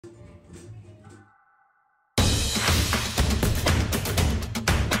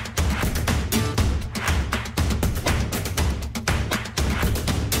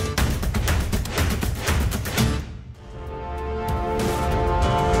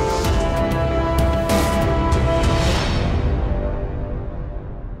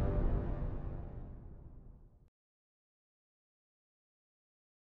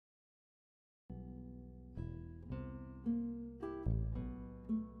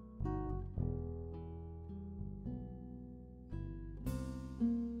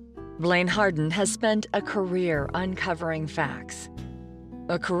Blaine Harden has spent a career uncovering facts.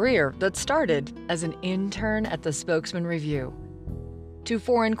 A career that started as an intern at the Spokesman Review, to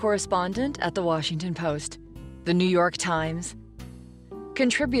foreign correspondent at the Washington Post, the New York Times,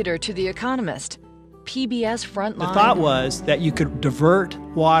 contributor to The Economist, PBS Frontline. The thought was that you could divert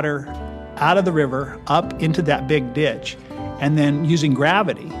water out of the river up into that big ditch, and then using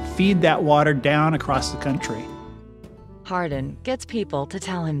gravity, feed that water down across the country. Harden gets people to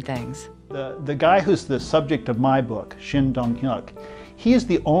tell him things. The guy who's the subject of my book, Shin Dong-hyuk, he is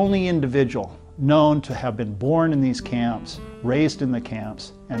the only individual known to have been born in these camps, raised in the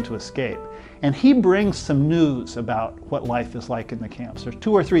camps, and to escape. And he brings some news about what life is like in the camps. There's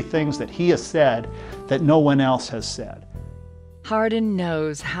 2 or 3 things that he has said that no one else has said. Harden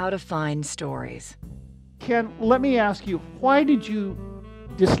knows how to find stories. Ken, let me ask you, why did you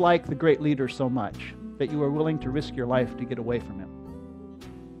dislike the great leader so much that you were willing to risk your life to get away from him?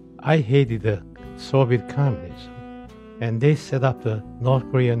 I hated the Soviet communism, and they set up the North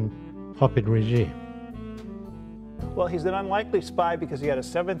Korean puppet regime. Well, he's an unlikely spy because he had a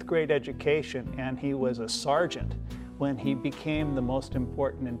 7th grade education and he was a sergeant when he became the most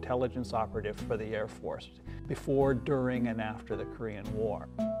important intelligence operative for the Air Force before, during, and after the Korean War.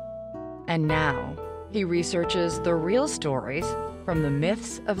 And now he researches the real stories from the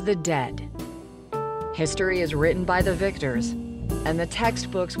myths of the dead. History is written by the victors, and the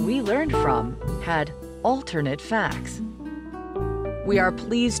textbooks we learned from had alternate facts. We are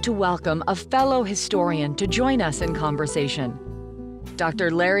pleased to welcome a fellow historian to join us in conversation. Dr.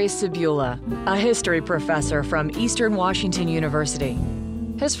 Larry Cebula, a history professor from Eastern Washington University.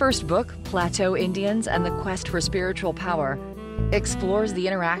 His first book, Plateau Indians and the Quest for Spiritual Power, explores the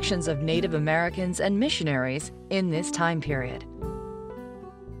interactions of Native Americans and missionaries in this time period.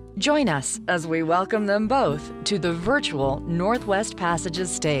 Join us as we welcome them both to the virtual Northwest Passages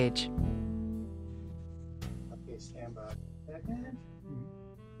stage. Okay, stand by a second.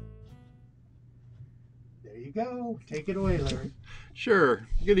 There you go. Take it away, Larry. Sure.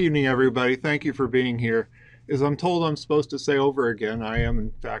 Good evening, everybody. Thank you for being here. As I'm told I'm supposed to say over again, I am,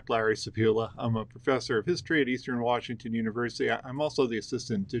 in fact, Larry Cebula. I'm a professor of history at Eastern Washington University. I'm also the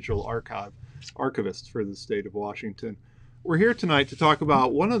assistant digital archivist for the state of Washington. We're here tonight to talk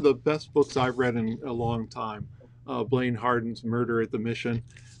about one of the best books I've read in a long time, Blaine Harden's Murder at the Mission,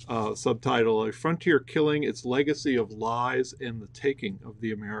 subtitle, A Frontier Killing, Its Legacy of Lies and the Taking of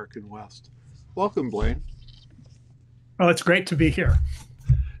the American West. Welcome, Blaine. Well, it's great to be here.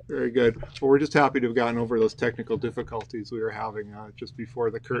 Very good. Well, we're just happy to have gotten over those technical difficulties we were having just before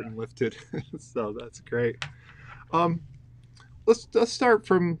the curtain lifted. So that's great. Let's start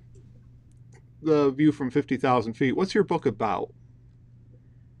from the view from 50,000 feet. What's your book about?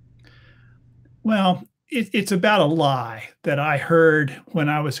 Well, it's about a lie that I heard when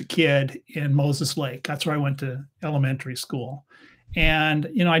I was a kid in Moses Lake. That's where I went to elementary school. And,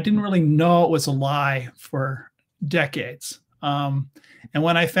 I didn't really know it was a lie for decades. And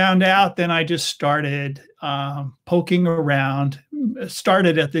when I found out, then I just started poking around,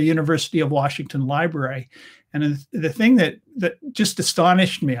 started at the University of Washington Library. And the thing that just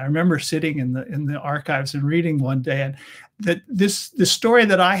astonished me, I remember sitting in the archives and reading one day, and that the story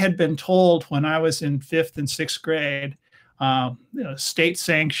that I had been told when I was in 5th and 6th grade,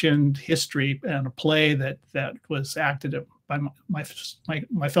 state-sanctioned history and a play that was acted by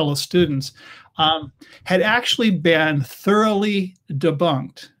my fellow students, had actually been thoroughly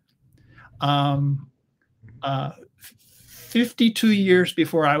debunked 52 years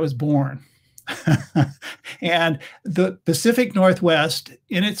before I was born. And the Pacific Northwest,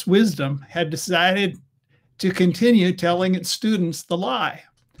 in its wisdom, had decided to continue telling its students the lie.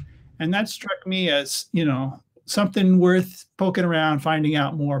 And that struck me as, something worth poking around, finding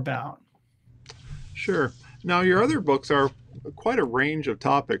out more about. Sure. Now, your other books are quite a range of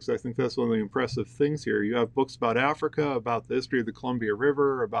topics. I think that's one of the impressive things here. You have books about Africa, about the history of the Columbia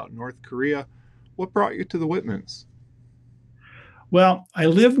River, about North Korea. What brought you to the Whitmans? Well, I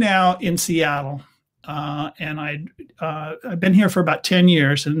live now in Seattle, and I've been here for about 10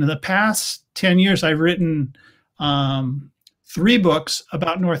 years. And in the past 10 years, I've written 3 books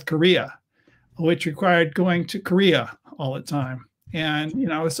about North Korea, which required going to Korea all the time.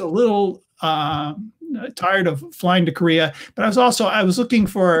 And, I was a little tired of flying to Korea, but I was looking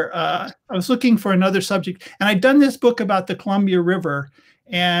for another subject. And I'd done this book about the Columbia River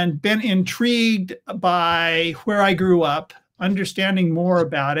and been intrigued by where I grew up, understanding more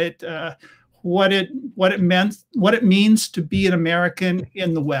about it, what it means to be an American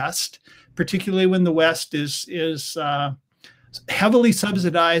in the West, particularly when the West is heavily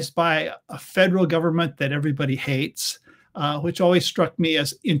subsidized by a federal government that everybody hates, which always struck me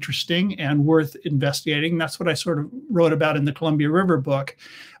as interesting and worth investigating. That's what I sort of wrote about in the Columbia River book.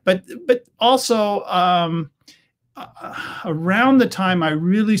 But also around the time I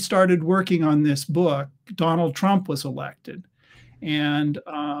really started working on this book, Donald Trump was elected. And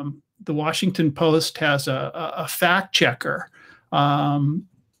the Washington Post has a fact checker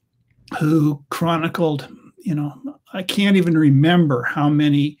who chronicled, I can't even remember how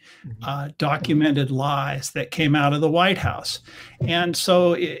many documented lies that came out of the White House. And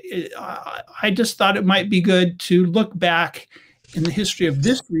so I just thought it might be good to look back in the history of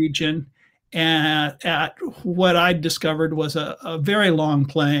this region at what I discovered was a very long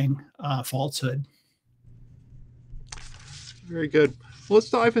playing falsehood. Very good. Well, let's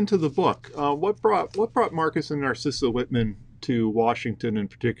dive into the book. What brought Marcus and Narcissa Whitman to Washington, in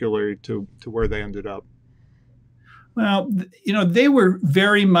particular, to where they ended up? Well, they were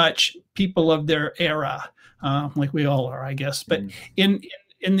very much people of their era, like we all are, I guess. But in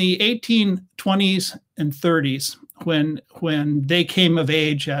the 1820s and 30s, when they came of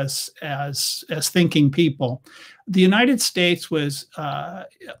age as thinking people, the United States was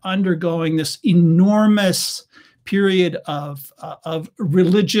undergoing this enormous period of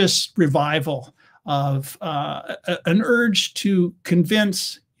religious revival, of an urge to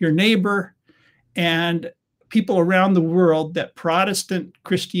convince your neighbor and people around the world that Protestant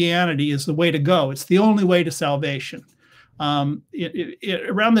Christianity is the way to go. It's the only way to salvation. Around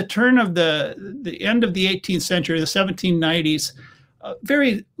the turn of the end of the 18th century, the 1790s, a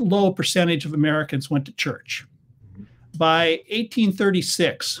very low percentage of Americans went to church. By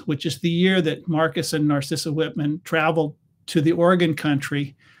 1836, which is the year that Marcus and Narcissa Whitman traveled to the Oregon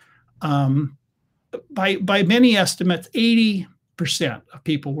country, by many estimates, 80% of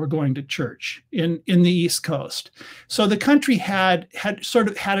people were going to church in the East Coast. So the country had sort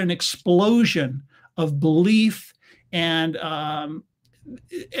of had an explosion of belief and of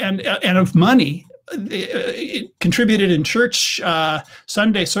money. It contributed in church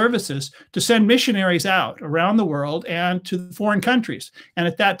Sunday services to send missionaries out around the world and to the foreign countries. And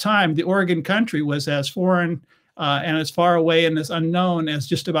at that time, the Oregon country was as foreign and as far away and as unknown as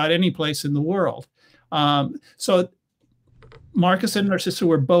just about any place in the world. So Marcus and Narcissa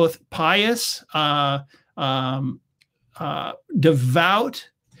were both pious, devout,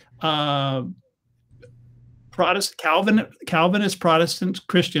 Calvinist Protestant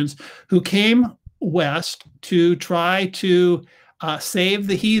Christians who came west to try to save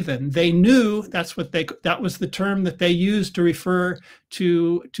the heathen. They knew that was the term that they used to refer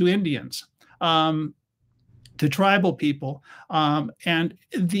to Indians, to tribal people, and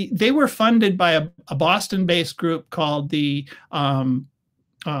they were funded by a Boston-based group called the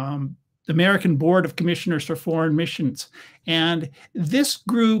American Board of Commissioners for Foreign Missions. And this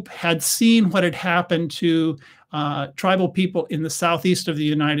group had seen what had happened to tribal people in the southeast of the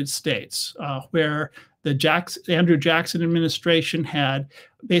United States, where the Andrew Jackson administration had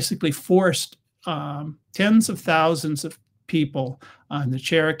basically forced tens of thousands of people, the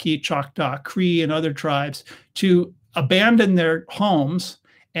Cherokee, Choctaw, Cree, and other tribes to abandon their homes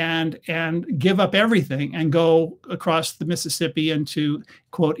and give up everything and go across the Mississippi into,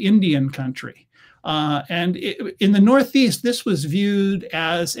 quote, Indian country. In the Northeast, this was viewed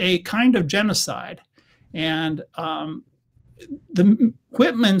as a kind of genocide. And the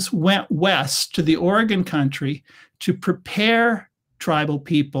Whitmans went west to the Oregon country to prepare tribal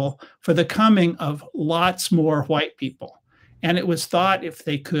people for the coming of lots more white people. And it was thought if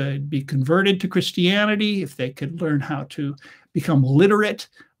they could be converted to Christianity, if they could learn how to become literate,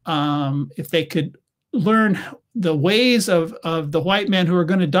 if they could learn the ways of the white men who are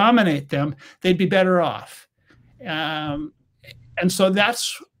going to dominate them, they'd be better off. And so that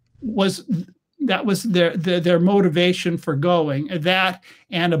was their motivation for going. That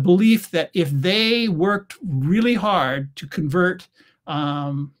and a belief that if they worked really hard to convert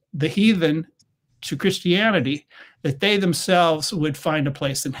the heathen to Christianity, that they themselves would find a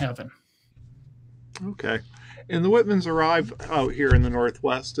place in heaven. Okay. And the Whitmans arrive out here in the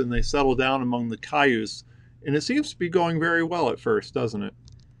Northwest and they settle down among the Cayuse. And it seems to be going very well at first, doesn't it?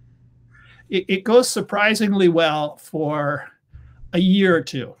 It goes surprisingly well for a year or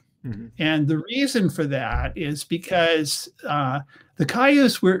two. Mm-hmm. And the reason for that is because the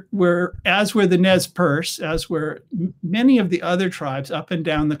Cayuse were, as were the Nez Perce, as were many of the other tribes up and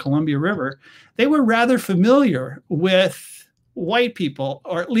down the Columbia River, they were rather familiar with white people,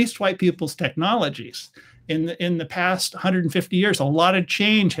 or at least white people's technologies. In the past 150 years, a lot of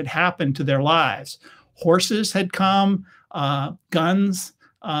change had happened to their lives. Horses had come, guns,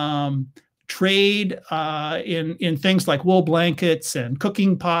 trade in things like wool blankets and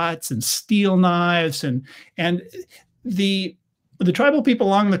cooking pots and steel knives, and the tribal people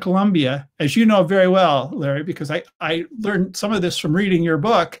along the Columbia, as you know very well, Larry, because I learned some of this from reading your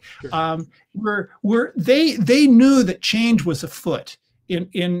book, Sure. they knew that change was afoot.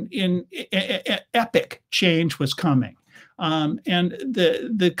 Epic change was coming. And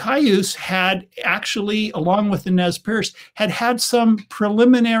the Cayuse had actually, along with the Nez Perce, had some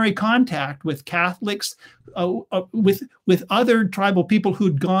preliminary contact with Catholics, with other tribal people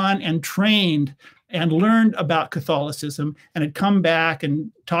who'd gone and trained and learned about Catholicism and had come back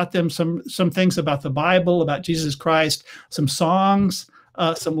and taught them some things about the Bible, about Jesus Christ, some songs,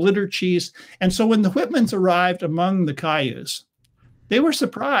 some liturgies. And so when the Whitmans arrived among the Cayuse, they were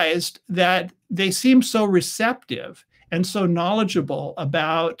surprised that they seemed so receptive and so knowledgeable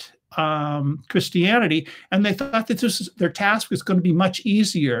about Christianity, and they thought that their task was going to be much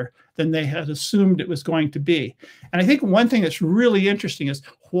easier than they had assumed it was going to be. And I think one thing that's really interesting is,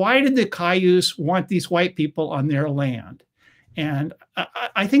 why did the Cayuse want these white people on their land? And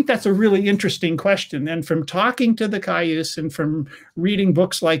I think that's a really interesting question. And from talking to the Cayuse and from reading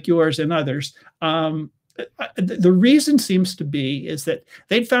books like yours and others, the reason seems to be is that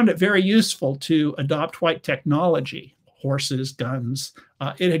they'd found it very useful to adopt white technology, horses, guns.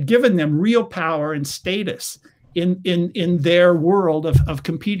 It had given them real power and status in their world of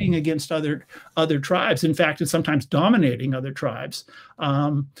competing against other tribes. In fact, and sometimes dominating other tribes.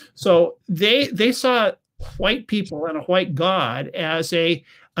 So they saw white people and a white god as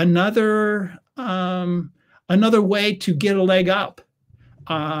another way to get a leg up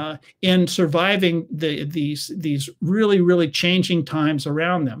in surviving these really, really changing times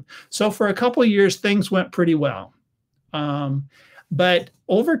around them. So for a couple of years, things went pretty well. But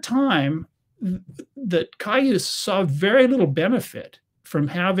over time, the Cayuse saw very little benefit from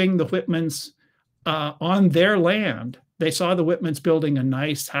having the Whitmans on their land. They saw the Whitmans building a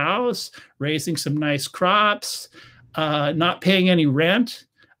nice house, raising some nice crops, not paying any rent.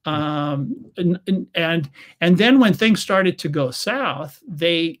 And then when things started to go south,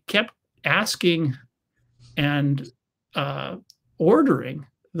 they kept asking and ordering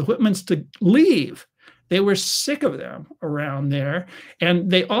the Whitmans to leave. They were sick of them around there.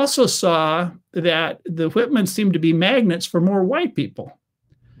 And they also saw that the Whitmans seemed to be magnets for more white people.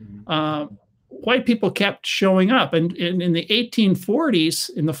 White people kept showing up. And in the 1840s,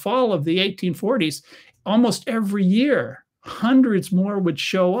 in the fall of the 1840s, almost every year, hundreds more would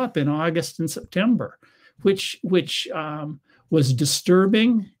show up in August and September, which was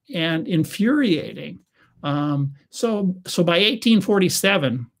disturbing and infuriating. So by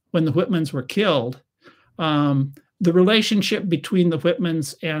 1847, when the Whitmans were killed, the relationship between the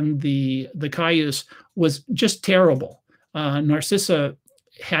Whitmans and the Cayuse was just terrible. Narcissa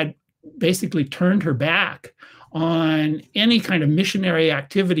had basically turned her back on any kind of missionary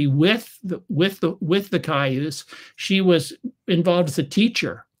activity with the Cayuse. She was involved as a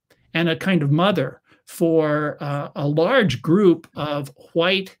teacher and a kind of mother for a large group of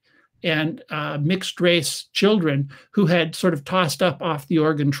white and mixed race children who had sort of tossed up off the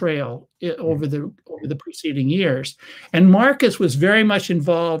Oregon Trail over the preceding years. And Marcus was very much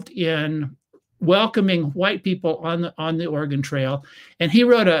involved in welcoming white people on the Oregon Trail. And he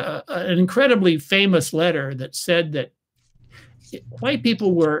wrote an incredibly famous letter that said that white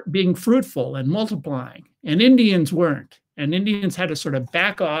people were being fruitful and multiplying, and Indians weren't. And Indians had to sort of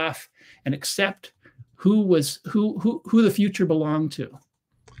back off and accept who the future belonged to.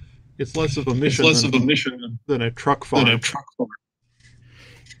 It's less of a mission than a truck farm.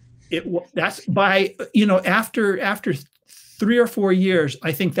 That's by, after 3 or 4 years,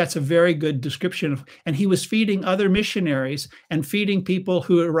 I think that's a very good description of, and he was feeding other missionaries and feeding people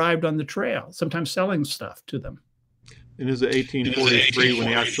who arrived on the trail, sometimes selling stuff to them. And is it 1843 when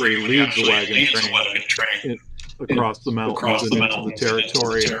he actually leads the wagon train across the mountains and into the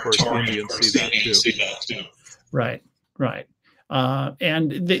territory? And of course, the Indians see that too. Right.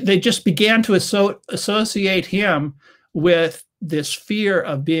 And they just began to associate him with this fear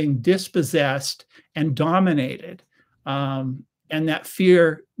of being dispossessed and dominated. And that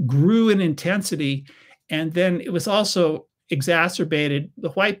fear grew in intensity. And then it was also exacerbated. The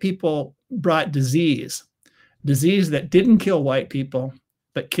white people brought disease that didn't kill white people,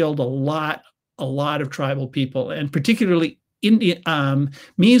 but killed a lot of tribal people, and particularly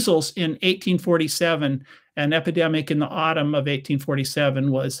measles in 1847. An epidemic in the autumn of 1847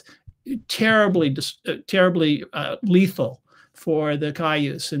 was terribly lethal for the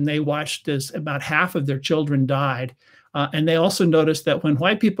Cayuse, and they watched as about half of their children died. And they also noticed that when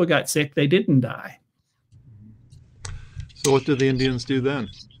white people got sick, they didn't die. So what did the Indians do then?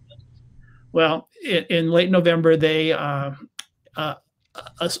 Well, in late November, they a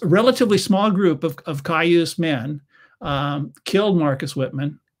relatively small group of Cayuse men killed Marcus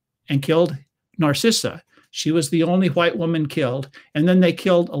Whitman and killed Narcissa. She was the only white woman killed. And then they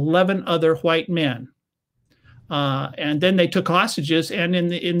killed 11 other white men. And then they took hostages, and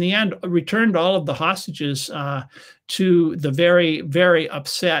in the end, returned all of the hostages to the very, very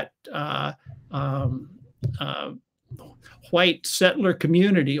upset white settler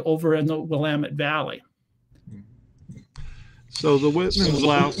community over in the Willamette Valley. So the Whitmans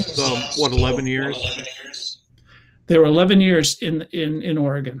last, 11 years? They were 11 years in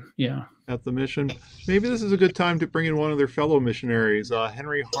Oregon, yeah. At the mission. Maybe this is a good time to bring in one of their fellow missionaries,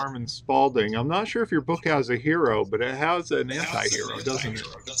 Henry Harman Spalding. I'm not sure if your book has a hero, but it has an anti-hero, doesn't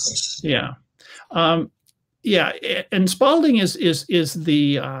it? Yeah. Yeah, and Spalding is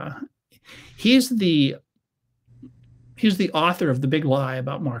the he's the author of The Big Lie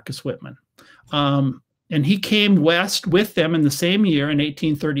about Marcus Whitman. And he came west with them in the same year in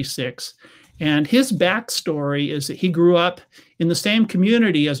 1836. And his backstory is that he grew up in the same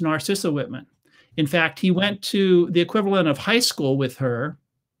community as Narcissa Whitman. In fact, he went to the equivalent of high school with her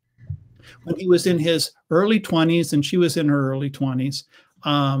when he was in his early 20s and she was in her early 20s.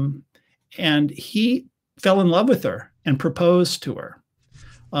 And he fell in love with her and proposed to her.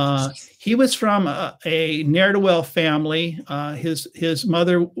 He was from a ne'er-do-well family. His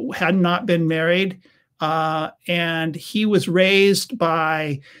mother had not been married. And he was raised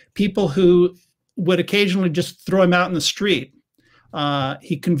by people who would occasionally just throw him out in the street.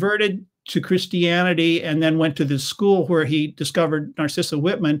 He converted to Christianity and then went to this school where he discovered Narcissa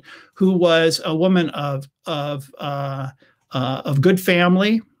Whitman, who was a woman of good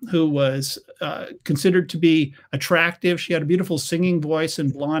family, who was considered to be attractive. She had a beautiful singing voice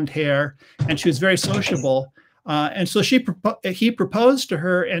and blonde hair, and she was very sociable. And so he proposed to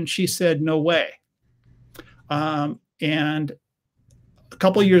her, and she said, "No way." And a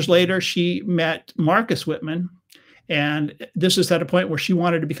couple of years later, she met Marcus Whitman. And this is at a point where she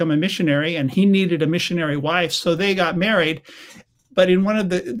wanted to become a missionary, and he needed a missionary wife. So they got married. But in one of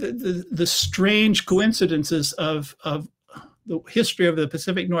the strange coincidences of the history of the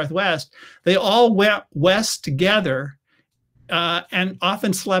Pacific Northwest, they all went west together and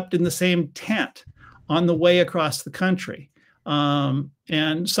often slept in the same tent on the way across the country.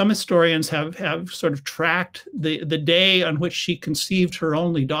 And some historians have sort of tracked the day on which she conceived her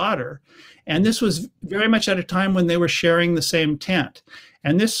only daughter. And this was very much at a time when they were sharing the same tent.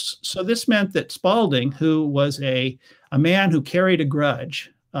 And this meant that Spalding, who was a man who carried a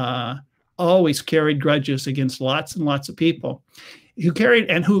grudge, always carried grudges against lots and lots of people, who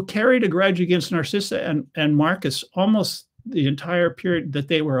carried a grudge against Narcissa and Marcus almost the entire period that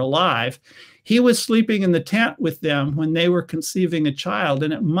they were alive. He was sleeping in the tent with them when they were conceiving a child,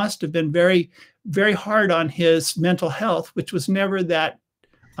 and it must have been very, very hard on his mental health, which was never that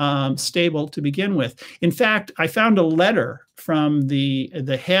stable to begin with. In fact, I found a letter from the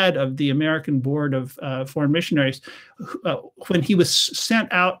head of the American Board of Foreign Missionaries when he was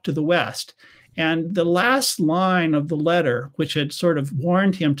sent out to the West. And the last line of the letter, which had sort of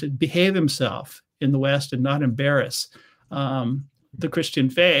warned him to behave himself in the West and not embarrass the Christian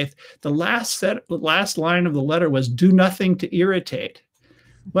faith, the last line of the letter was, "Do nothing to irritate."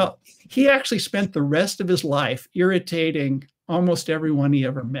 Well, he actually spent the rest of his life irritating almost everyone he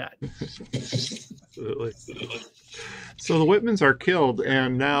ever met. Absolutely. So the Whitmans are killed,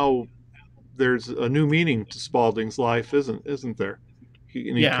 and now there's a new meaning to Spalding's life, isn't there?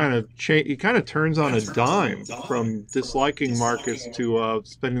 He kind of turns on a dime from disliking Marcus to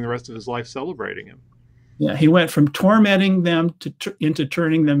spending the rest of his life celebrating him. Yeah, he went from tormenting them into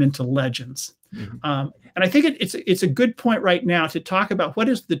turning them into legends. Mm-hmm. And I think it's a good point right now to talk about what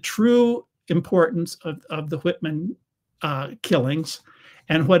is the true importance of the Whitman killings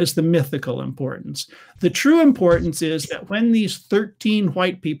and what is the mythical importance. The true importance is that when these 13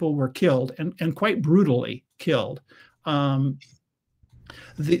 white people were killed, and quite brutally killed,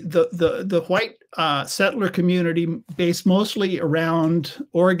 the white settler community based mostly around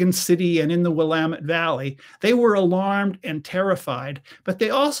Oregon City and in the Willamette Valley, they were alarmed and terrified, but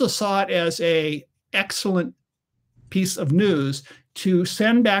they also saw it as an excellent piece of news to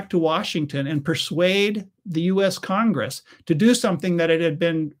send back to Washington and persuade the U.S. Congress to do something that it had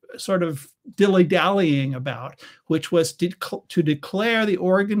been sort of dilly-dallying about, which was to declare the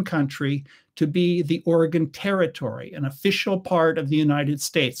Oregon country to be the Oregon Territory, an official part of the United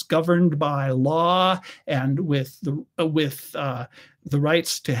States, governed by law and with the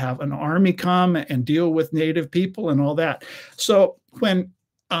rights to have an army come and deal with Native people and all that. So when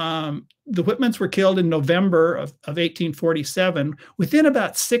the Whitmans were killed in November of 1847, within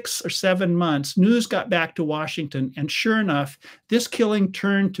about 6 or 7 months, news got back to Washington, and sure enough, this killing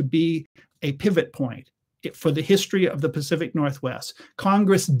turned to be a pivot point for the history of the Pacific Northwest.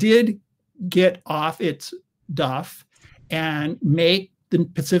 Congress did get off its duff and make the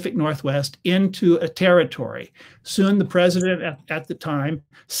Pacific Northwest into a territory. Soon the president at the time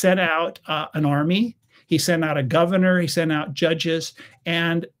sent out an army. He sent out a governor. He sent out judges.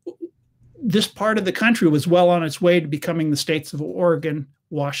 And this part of the country was well on its way to becoming the states of Oregon,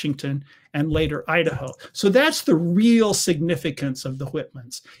 Washington, and later Idaho. So that's the real significance of the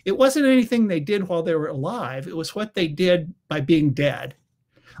Whitmans. It wasn't anything they did while they were alive. It was what they did by being dead.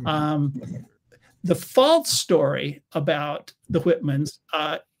 The false story about the Whitmans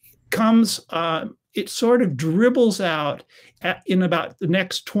it sort of dribbles out in about the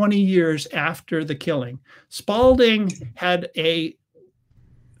next 20 years after the killing. Spalding had a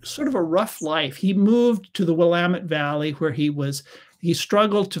sort of a rough life. He moved to the Willamette Valley where he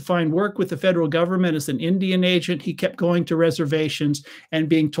struggled to find work with the federal government as an Indian agent. He kept going to reservations and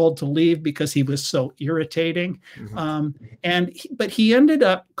being told to leave because he was so irritating. But he ended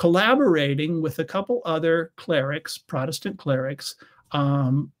up collaborating with a couple other clerics, Protestant clerics,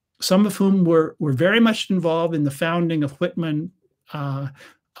 some of whom were very much involved in the founding of Whitman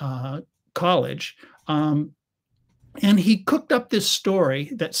College. And he cooked up this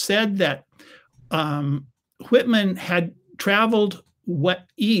story that said that Whitman had traveled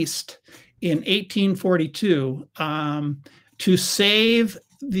east in 1842 to save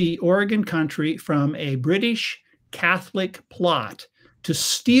the Oregon country from a British Catholic plot to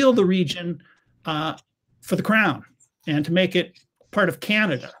steal the region for the crown and to make it part of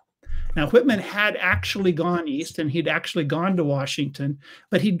Canada. Now, Whitman had actually gone east, and he'd actually gone to Washington,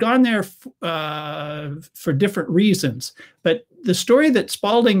 but he'd gone there for different reasons. But the story that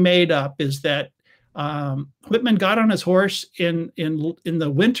Spalding made up is that Whitman got on his horse in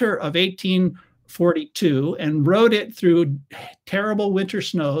the winter of 1842 and rode it through terrible winter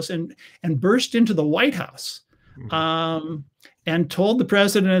snows and burst into the White House and told the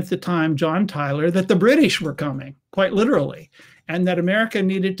president at the time, John Tyler, that the British were coming, quite literally, and that America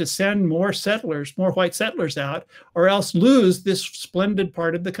needed to send more settlers, more white settlers out, or else lose this splendid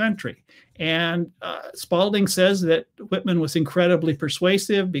part of the country. And Spalding says that Whitman was incredibly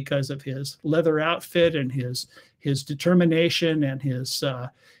persuasive because of his leather outfit and his determination and his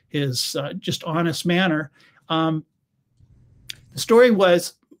just honest manner. The story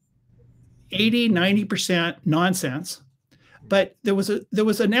was 80-90% nonsense, but there was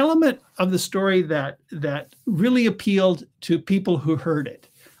an element of the story that really appealed to people who heard it.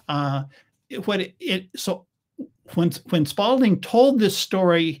 So when Spalding told this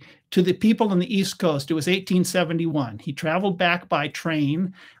story to the people on the East Coast, it was 1871. He traveled back by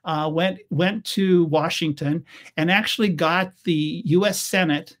train, went to Washington, and actually got the U.S.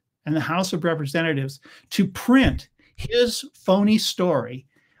 Senate and the House of Representatives to print his phony story,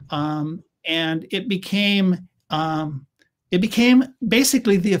 and it became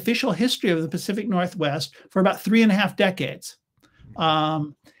basically the official history of the Pacific Northwest for about 3.5 decades.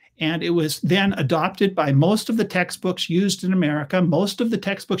 And it was then adopted by most of the textbooks used in America, most of the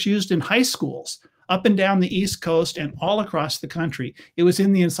textbooks used in high schools up and down the East Coast and all across the country. It was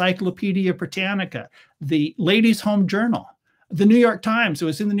in the Encyclopedia Britannica, the Ladies' Home Journal, the New York Times. It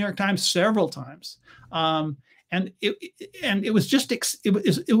was in the New York Times several times. And it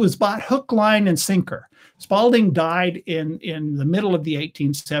was bought hook, line, and sinker. Spalding died in the middle of the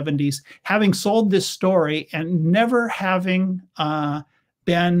 1870s, having sold this story and never having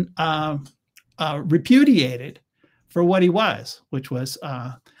been repudiated for what he was, which was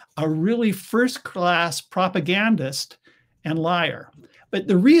a really first-class propagandist and liar. But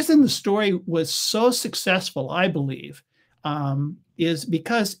the reason the story was so successful, I believe, is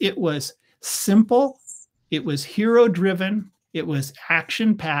because it was simple, it was hero-driven, it was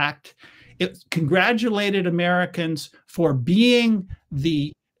action-packed. It congratulated Americans for being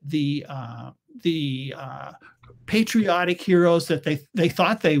the patriotic heroes that they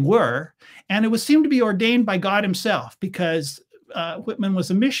thought they were, and it seemed to be ordained by God himself because Whitman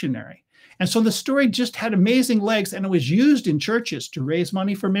was a missionary. And so the story just had amazing legs, and it was used in churches to raise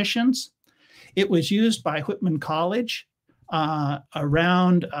money for missions. It was used by Whitman College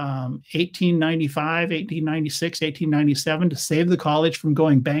around 1895, 1896, 1897 to save the college from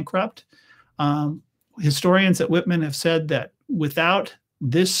going bankrupt. Historians at Whitman have said that without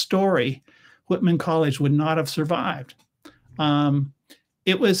this story, Whitman College would not have survived.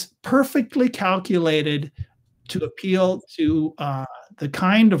 It was perfectly calculated to appeal to the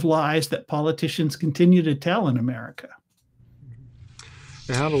kind of lies that politicians continue to tell in America.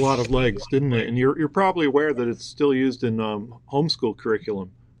 It had a lot of legs, didn't it? And you're probably aware that it's still used in homeschool curriculum.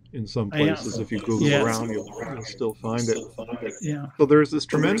 in some places. If you Google Yes. around, you'll still find it. Yeah. So there's this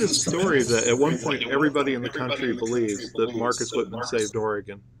tremendous story that at one point everybody in the country believes that Marcus Whitman saved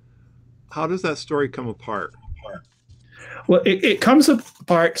Oregon. How does that story come apart? Well, it comes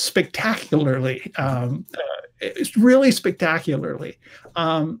apart spectacularly. It's really spectacularly.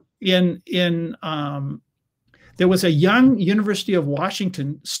 There was a young University of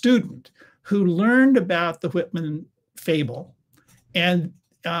Washington student who learned about the Whitman fable, and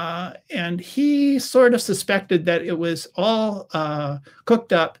he sort of suspected that it was all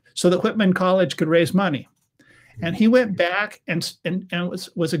cooked up so that Whitman College could raise money. And he went back and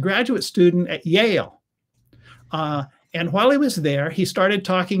was a graduate student at Yale. And while he was there, he started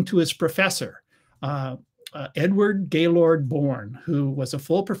talking to his professor, Edward Gaylord Bourne, who was a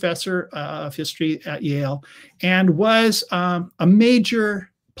full professor of history at Yale and was a major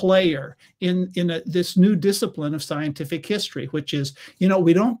player in this new discipline of scientific history, which is,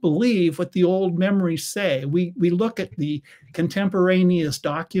 we don't believe what the old memories say. We look at the contemporaneous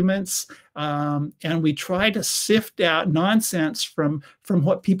documents and we try to sift out nonsense from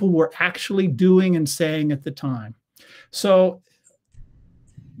what people were actually doing and saying at the time. So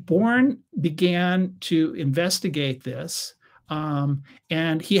Bourne began to investigate this,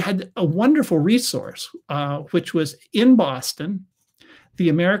 and he had a wonderful resource, which was in Boston. The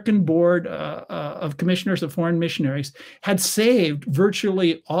American Board of Commissioners of Foreign Missionaries had saved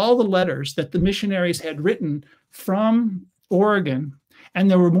virtually all the letters that the missionaries had written from Oregon,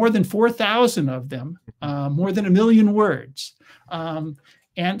 and there were more than 4,000 of them, more than 1 million words.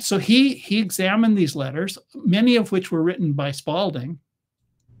 And so he examined these letters, many of which were written by Spalding,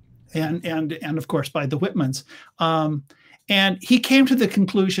 and of course by the Whitmans. And he came to the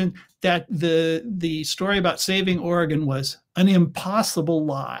conclusion that the story about saving Oregon was an impossible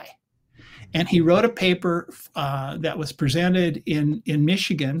lie. And he wrote a paper that was presented in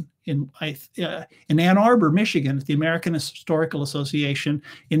Michigan, in Ann Arbor, Michigan, at the American Historical Association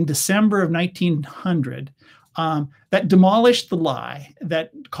in December of 1900. That demolished the lie,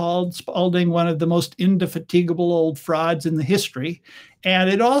 that called Spalding one of the most indefatigable old frauds in the history. And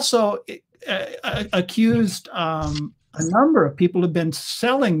it also accused a number of people who've been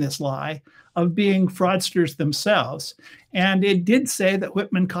selling this lie of being fraudsters themselves. And it did say that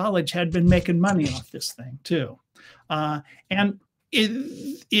Whitman College had been making money off this thing too. And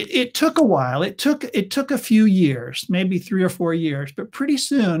it took a while. It took a few years, maybe 3 or 4 years, but pretty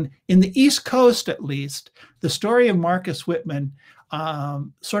soon, in the East Coast at least, the story of Marcus Whitman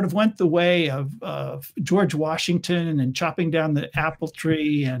sort of went the way of George Washington and chopping down the apple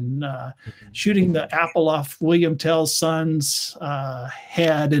tree and shooting the apple off William Tell's son's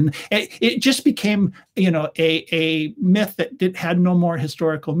head, and it just became, a myth that had no more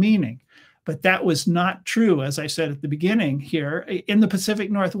historical meaning. But that was not true, as I said at the beginning here, in the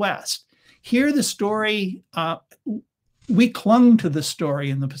Pacific Northwest. Here, the story, we clung to the story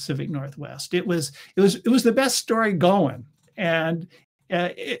in the Pacific Northwest. It was the best story going. And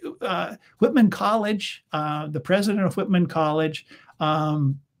Whitman College, the president of Whitman College,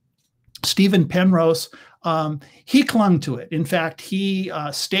 Stephen Penrose, he clung to it. In fact, he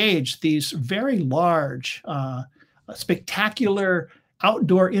staged these very large, spectacular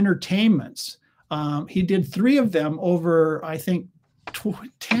outdoor entertainments. He did 3 of them over, I think,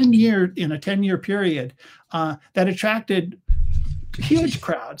 10 years, in a 10-year period, that attracted huge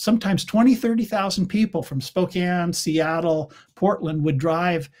crowds. Sometimes 20, 30,000 people from Spokane, Seattle, Portland would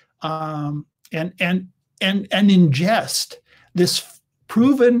drive and ingest this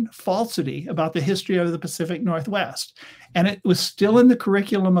proven falsity about the history of the Pacific Northwest. And it was still in the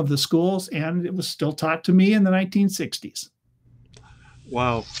curriculum of the schools, and it was still taught to me in the 1960s.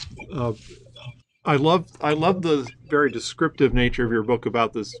 Wow. I love the very descriptive nature of your book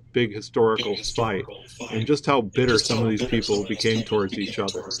about this big historical fight and just how bitter some of these people became towards each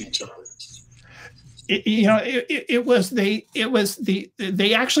other. They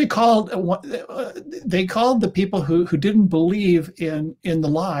actually called the people who didn't believe in the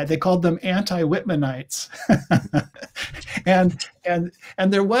lie, they called them anti-Whitmanites.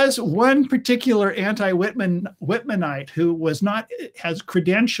 and there was one particular anti-Whitmanite who was not as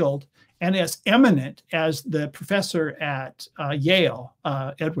credentialed and as eminent as the professor at Yale,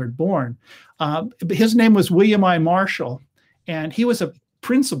 Edward Bourne. His name was William I. Marshall, and he was a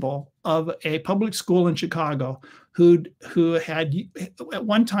principal of a public school in Chicago who had at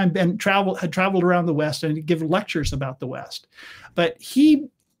one time had traveled around the West and given lectures about the West. But he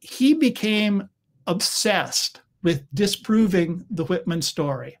became obsessed with disproving the Whitman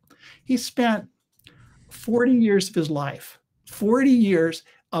story. He spent 40 years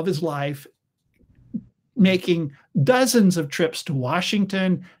of his life making dozens of trips to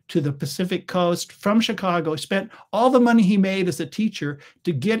Washington, to the Pacific Coast, from Chicago. He spent all the money he made as a teacher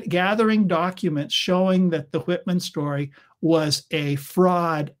to gathering documents showing that the Whitman story was a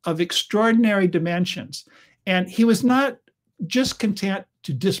fraud of extraordinary dimensions. And he was not just content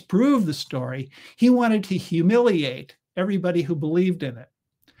to disprove the story. He wanted to humiliate everybody who believed in it.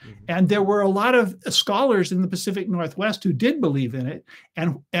 And there were a lot of scholars in the Pacific Northwest who did believe in it,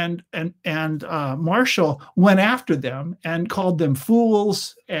 and Marshall went after them and called them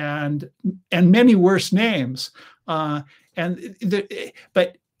fools and many worse names. But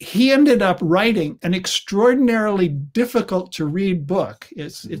he ended up writing an extraordinarily difficult to read book.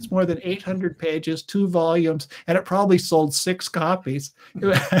 It's more than 800 pages, 2 volumes, and it probably sold 6 copies.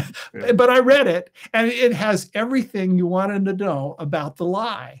 But I read it, and it has everything you wanted to know about the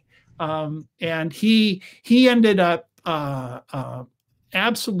lie. And he ended up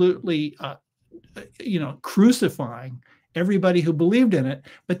absolutely, crucifying everybody who believed in it.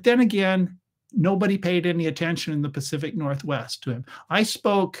 But then again, nobody paid any attention in the Pacific Northwest to him. I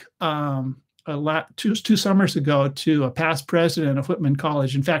spoke two summers ago to a past president of Whitman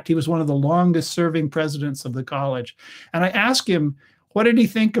College. In fact, he was one of the longest serving presidents of the college. And I asked him, what did he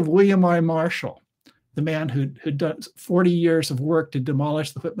think of William I. Marshall, the man who'd done 40 years of work to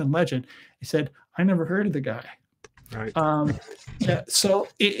demolish the Whitman legend? He said, I never heard of the guy. Right. So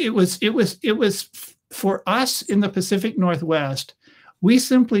it was for us in the Pacific Northwest. We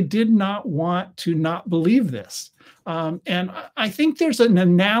simply did not want to not believe this. And I think there's an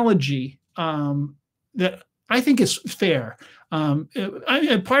analogy that I think is fair.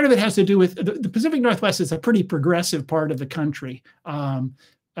 Part of it has to do with the Pacific Northwest is a pretty progressive part of the country.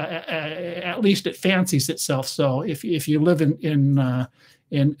 At least it fancies itself so if you live in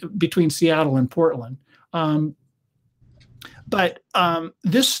between Seattle and Portland. But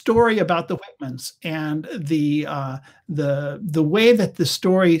this story about the Whitmans and the way that the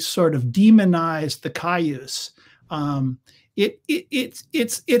story sort of demonized the Cayuse,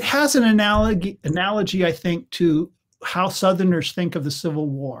 it has an analogy, I think, to how Southerners think of the Civil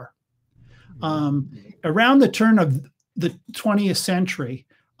War. Around the turn of the 20th century,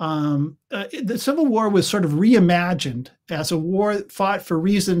 the Civil War was sort of reimagined as a war fought for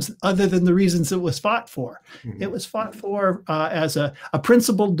reasons other than the reasons it was fought for. Mm-hmm. It was fought for as a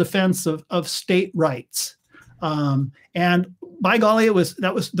principled defense of state rights. And by golly,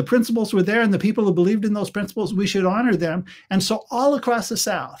 the principles were there, and the people who believed in those principles, we should honor them. And so all across the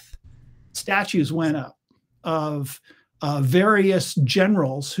South, statues went up of various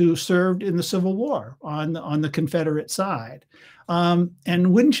generals who served in the Civil War on the Confederate side.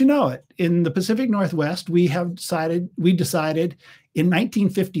 And wouldn't you know it, in the Pacific Northwest, we decided in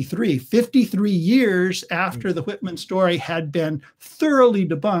 1953, 53 years after the Whitman story had been thoroughly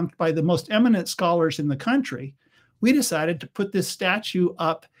debunked by the most eminent scholars in the country, we decided to put this statue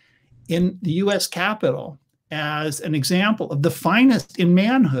up in the U.S. Capitol as an example of the finest in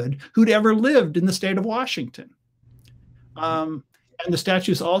manhood who'd ever lived in the state of Washington. And the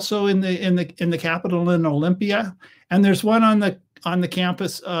statue's also in the Capitol in Olympia, and there's one on the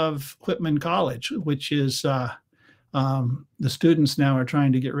campus of Whitman College, which is the students now are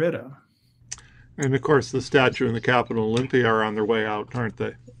trying to get rid of. And of course, the statue in the Capitol Olympia are on their way out, aren't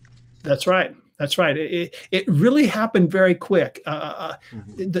they? That's right. That's right. It really happened very quick.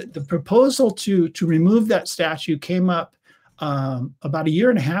 The proposal to remove that statue came up about a year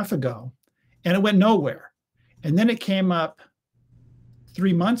and a half ago, and it went nowhere. And then it came up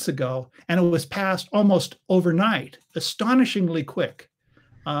 3 months ago, and it was passed almost overnight, astonishingly quick.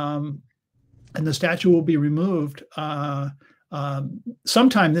 And the statue will be removed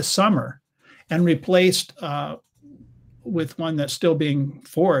sometime this summer and replaced with one that's still being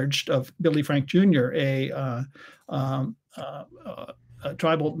forged of Billy Frank Jr., a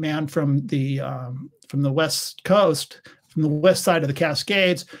tribal man from the West Coast, from the west side of the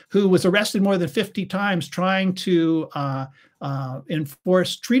Cascades, who was arrested more than 50 times trying to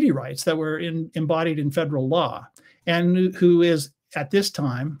enforce treaty rights that were embodied in federal law, and who is at this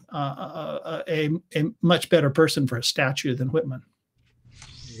time a much better person for a statue than Whitman.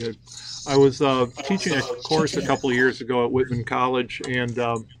 Good. I was teaching a course a couple of years ago at Whitman College, and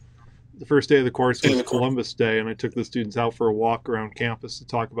the first day of the course was Columbus Day, and I took the students out for a walk around campus to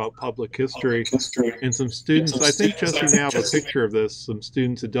talk about public history. And some students, I think Jesse may have a picture of this, some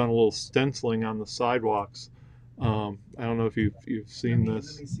students had done a little stenciling on the sidewalks. I don't know if you've seen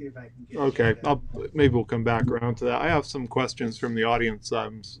this. Let me see if I can get Okay, maybe we'll come back around to that. I have some questions from the audience.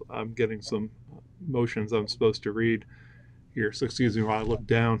 I'm getting some motions I'm supposed to read here, so excuse me while I look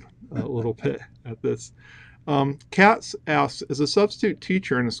down a little bit at this. Katz asks, as a substitute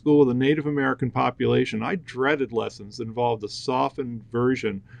teacher in a school with a Native American population, I dreaded lessons that involved a softened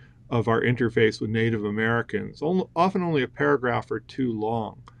version of our interface with Native Americans, often only a paragraph or two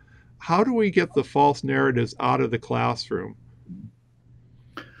long. How do we get the false narratives out of the classroom?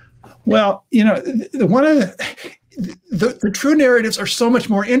 Well, one of the true narratives are so much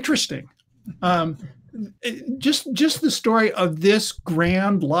more interesting. Just the story of this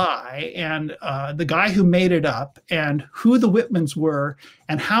grand lie and the guy who made it up and who the Whitmans were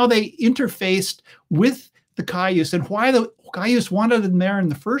and how they interfaced with the Cayuse and why the Cayuse wanted them there in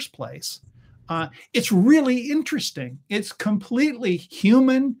the first place. It's really interesting. It's completely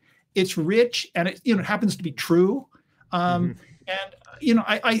human. It's rich, and it happens to be true. And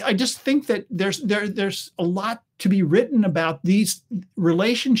I just think that there's a lot to be written about these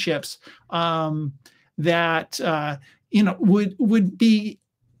relationships that would be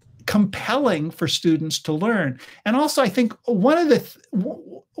compelling for students to learn. And also, I think one of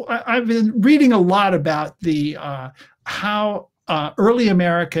the I've been reading a lot about the how early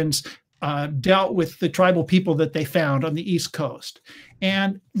Americans dealt with the tribal people that they found on the East Coast.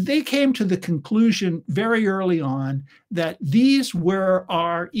 And they came to the conclusion very early on that these were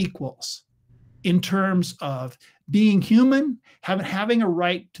our equals in terms of being human, having a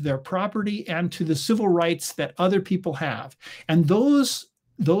right to their property and to the civil rights that other people have. And those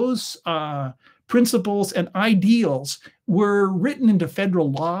principles and ideals were written into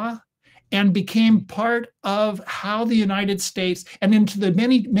federal law and became part of how the United States and into the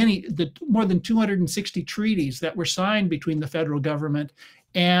the more than 260 treaties that were signed between the federal government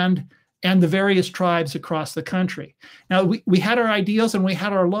and the various tribes across the country. Now, we had our ideals and we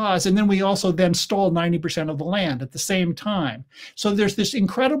had our laws, and then we also then stole 90% of the land at the same time. So there's this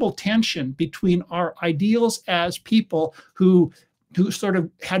incredible tension between our ideals as people who sort of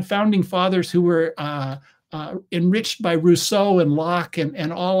had founding fathers who were enriched by Rousseau and Locke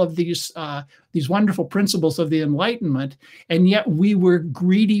and all of these wonderful principles of the Enlightenment, and yet we were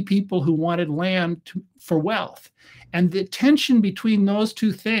greedy people who wanted land for wealth. And the tension between those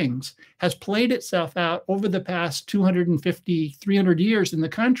two things has played itself out over the past 250, 300 years in the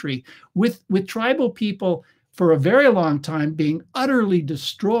country, with tribal people for a very long time being utterly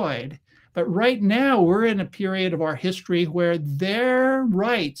destroyed. But right now, we're in a period of our history where their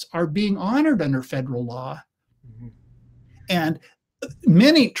rights are being honored under federal law. Mm-hmm. And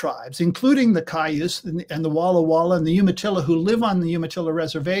many tribes, including the Cayuse and the Walla Walla and the Umatilla who live on the Umatilla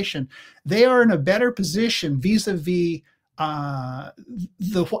Reservation, they are in a better position vis-a-vis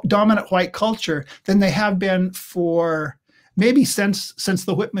the dominant white culture than they have been for maybe since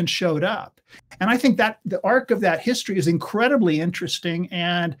the Whitmans showed up. And I think that the arc of that history is incredibly interesting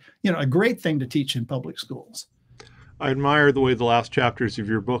and, a great thing to teach in public schools. I admire the way the last chapters of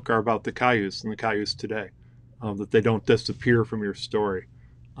your book are about the Cayuse and the Cayuse today, that they don't disappear from your story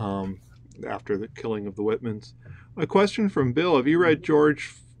after the killing of the Whitmans. A question from Bill: have you read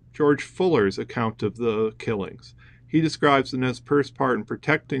George Fuller's account of the killings? He describes the Nez Perce part in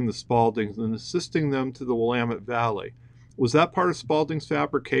protecting the Spaldings and assisting them to the Willamette Valley. Was that part of Spalding's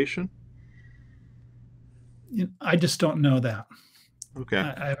fabrication? I just don't know that. Okay.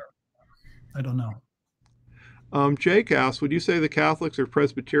 I don't know. Jake asks, would you say the Catholics or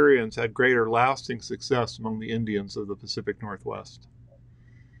Presbyterians had greater lasting success among the Indians of the Pacific Northwest?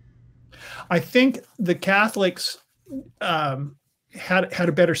 I think the Catholics had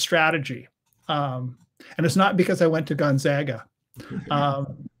a better strategy. And it's not because I went to Gonzaga.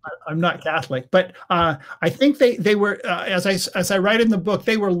 I'm not Catholic, but I think they were, as I write in the book,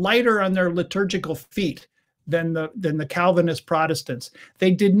 they were lighter on their liturgical feet than the Calvinist Protestants.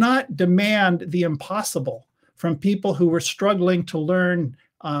 They did not demand the impossible from people who were struggling to learn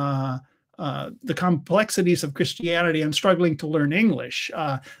the complexities of Christianity and struggling to learn English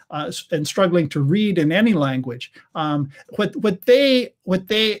and struggling to read in any language. What they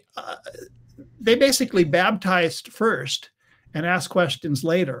basically baptized first and asked questions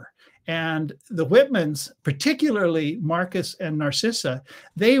later. And the Whitmans, particularly Marcus and Narcissa,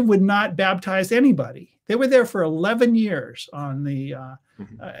 they would not baptize anybody. They were there for 11 years on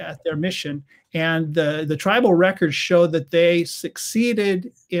at their mission, and the tribal records show that they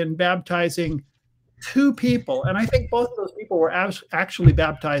succeeded in baptizing 2 people, and I think both of those people were actually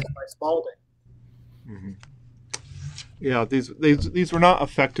baptized by Spalding. Mm-hmm. Yeah, these were not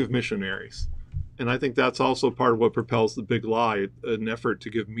effective missionaries. And I think that's also part of what propels The Big Lie, an effort to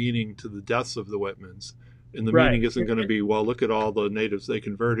give meaning to the deaths of the Whitmans. And the meaning isn't going to be, well, look at all the natives they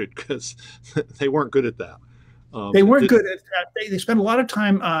converted, because they weren't good at that. They weren't good at that. They spent a lot of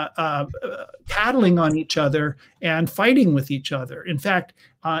time tattling on each other and fighting with each other. In fact,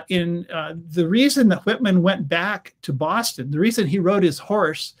 the reason that Whitman went back to Boston, the reason he rode his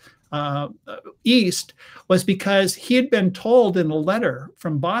horse east, was because he had been told in a letter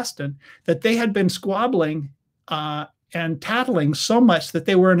from Boston that they had been squabbling and tattling so much that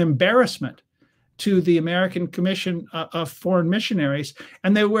they were an embarrassment to the American Commission of Foreign Missionaries,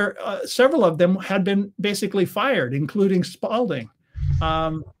 and they were several of them had been basically fired, including Spalding.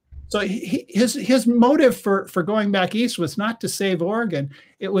 So his motive for going back east was not to save Oregon;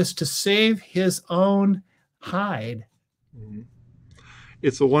 it was to save his own hide. Mm-hmm.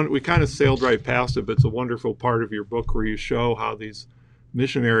 It's we kind of sailed right past it, but it's a wonderful part of your book where you show how these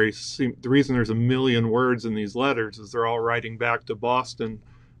missionaries the reason there's a million words in these letters is they're all writing back to Boston,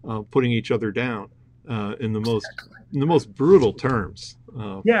 putting each other down in the most brutal terms.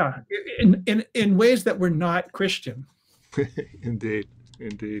 Yeah, in ways that were not Christian. Indeed.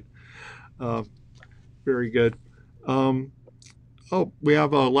 Very good. We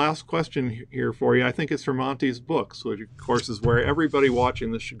have a last question here for you. I think it's from Auntie's Books, which of course is where everybody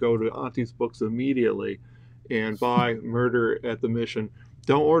watching this should go to Auntie's Books immediately and buy Murder at the Mission.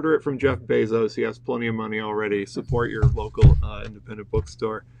 Don't order it from Jeff Bezos. He has plenty of money already. Support your local independent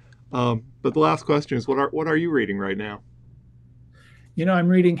bookstore. But the last question is, what are you reading right now? I'm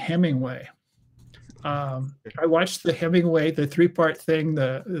reading Hemingway. I watched the Hemingway, the 3-part thing,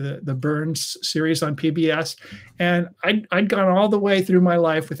 the Burns series on PBS, and I'd gone all the way through my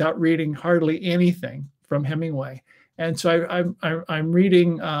life without reading hardly anything from Hemingway. And so I'm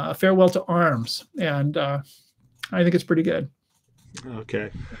reading Farewell to Arms, and I think it's pretty good. Okay.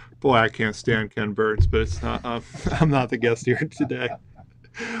 Boy, I can't stand Ken Burns, but it's not, I'm not the guest here today.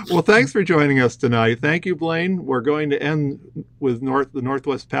 Well, thanks for joining us tonight. Thank you, Blaine. We're going to end with the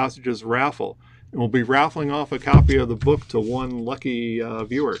Northwest Passages raffle. And we'll be raffling off a copy of the book to one lucky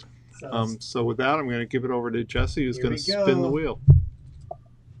viewer. So with that, I'm going to give it over to Jesse, who's going to spin the wheel.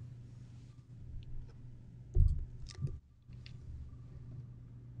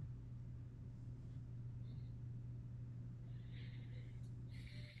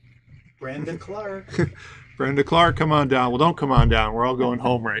 Brenda Clark. Brenda Clark, come on down. Well, don't come on down. We're all going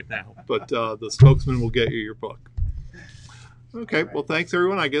home right now. But the spokesman will get you your book. Okay. Right. Well, thanks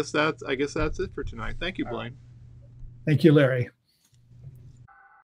everyone. I guess that's it for tonight. Thank you, Blaine. Thank you, Larry.